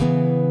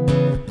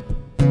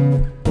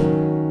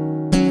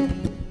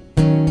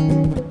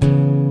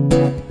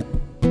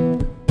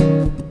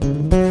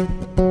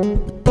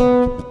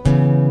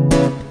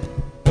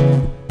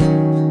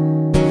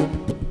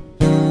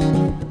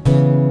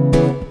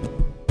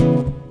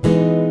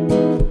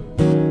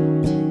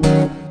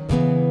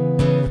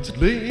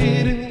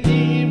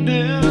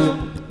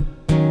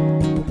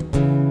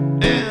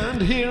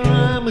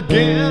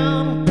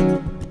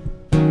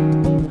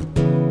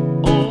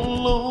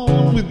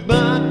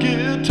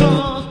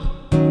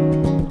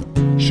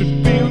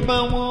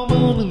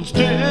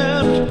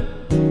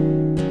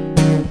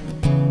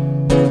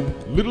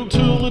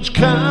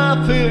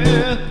coffee,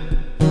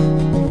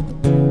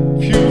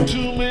 few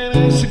too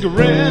many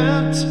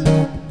cigarettes.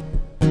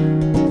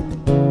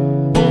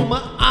 Oh,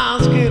 my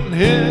eyes getting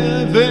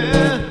heavy.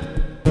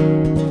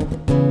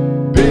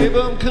 Babe,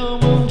 I'm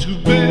coming to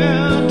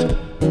bed.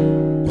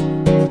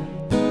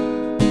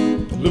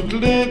 Look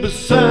lay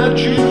beside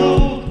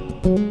you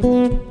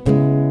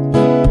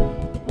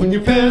when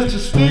you're fast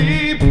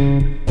asleep.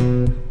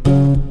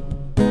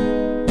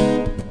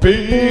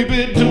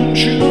 Baby, don't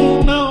you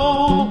know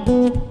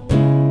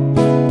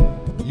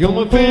you're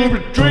my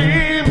favorite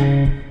dream?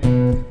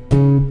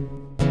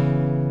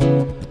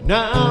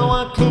 Now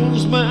I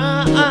close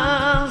my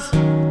eyes,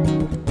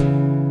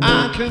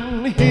 I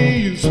can hear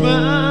you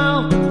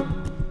smile.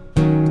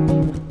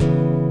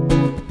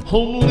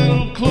 Hold a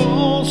little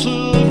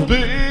closer,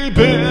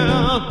 baby,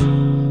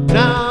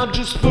 now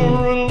just for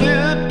a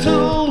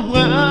little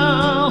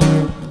while.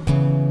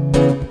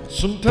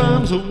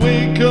 Sometimes I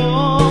wake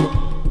up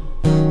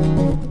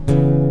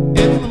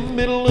in the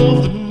middle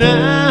of the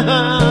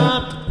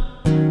night.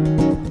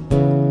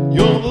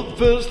 You're the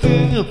first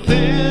thing I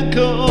think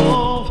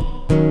of,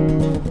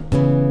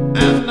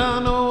 and I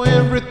know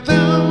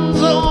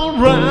everything's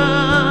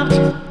alright.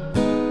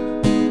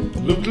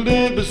 Look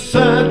lay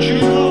beside you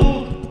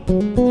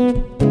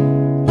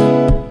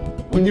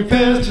when you're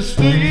fast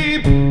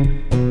asleep.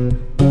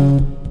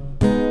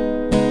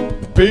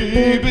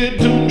 Baby,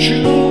 don't you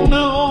know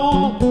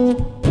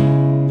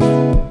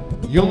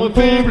you're my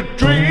favorite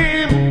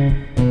dream?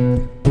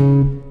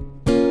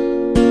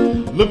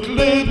 Look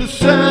lay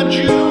beside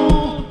you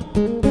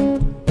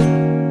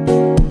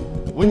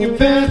when you're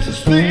fast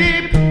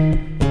asleep.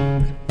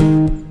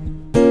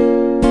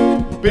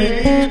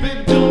 Baby,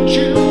 don't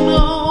you know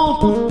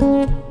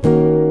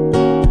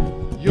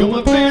you're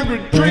my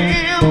favorite dream?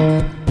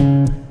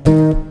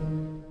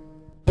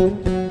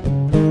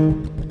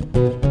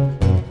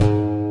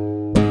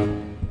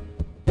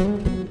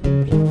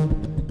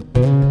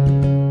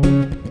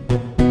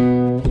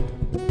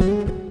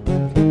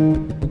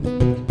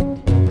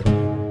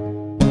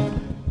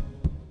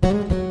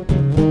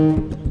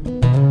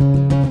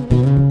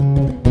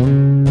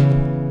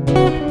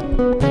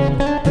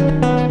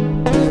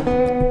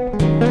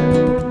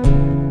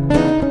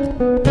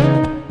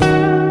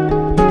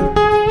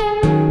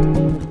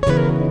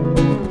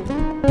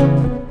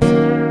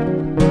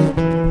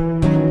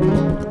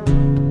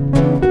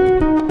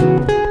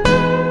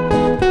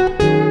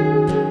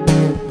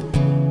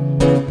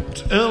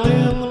 Early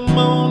in the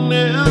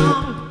morning,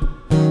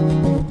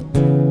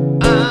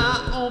 I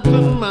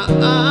open my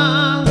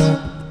eyes,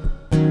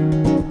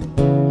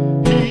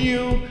 hear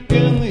you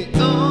in the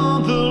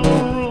other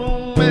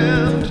room,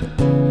 and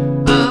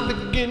I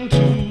begin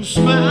to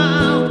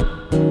smile.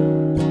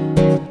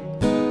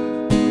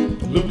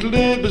 Look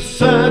lay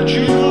beside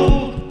you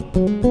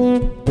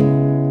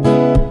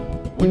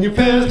when you're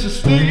fast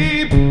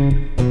asleep.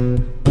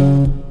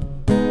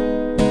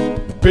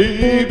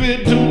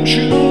 Baby, don't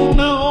you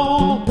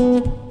know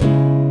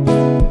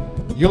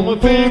you're my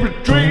favorite